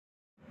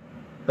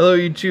Hello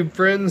YouTube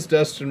friends,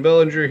 Dustin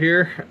Bellinger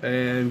here,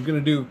 and I'm going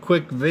to do a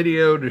quick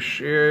video to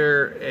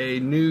share a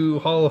new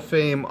Hall of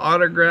Fame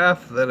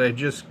autograph that I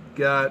just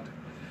got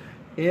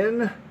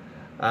in.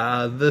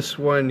 This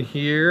one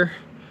here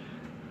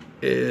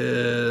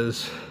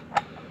is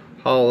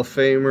Hall of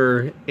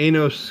Famer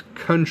Enos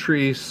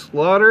Country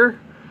Slaughter.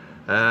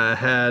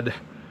 Had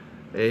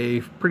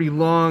a pretty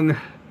long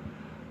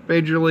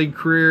Major League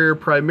career,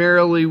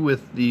 primarily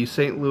with the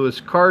St.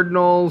 Louis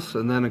Cardinals,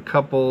 and then a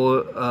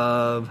couple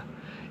of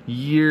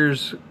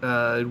years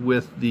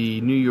with the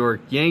New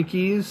York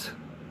Yankees.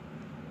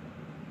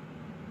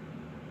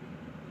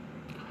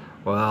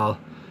 Well,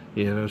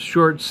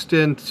 short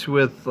stint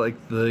with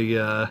like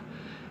the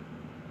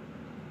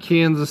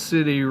Kansas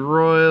City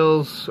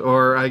Royals,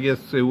 or I guess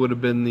it would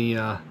have been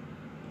the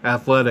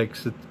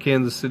Athletics,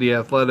 Kansas City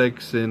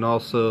Athletics, and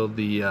also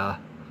the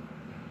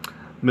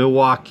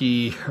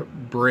Milwaukee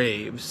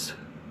Braves.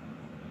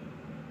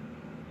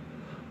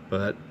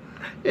 But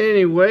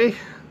anyway,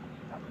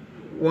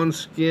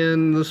 once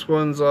again, this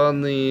one's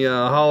on the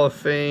Hall of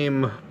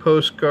Fame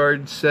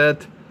postcard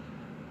set.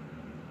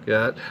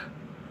 Got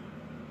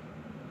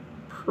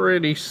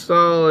pretty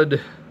solid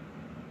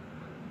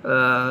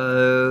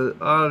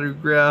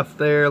autograph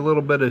there, a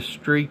little bit of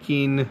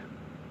streaking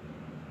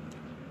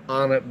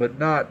on it, but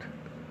not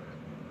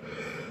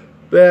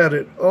bad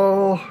at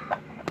all.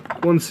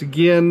 Once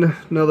again,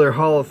 another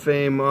Hall of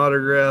Fame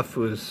autograph.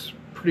 Was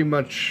pretty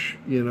much,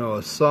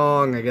 a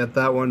song. I got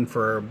that one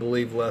for, I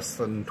believe, less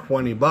than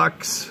 20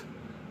 bucks.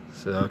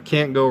 So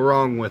can't go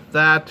wrong with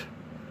that.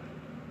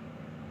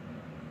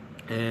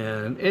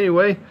 And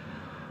anyway,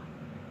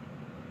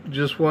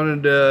 just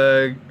wanted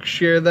to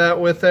share that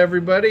with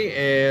everybody,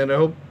 and I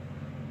hope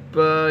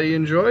you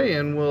enjoy,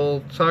 and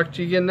we'll talk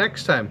to you again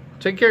next time.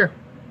 Take care.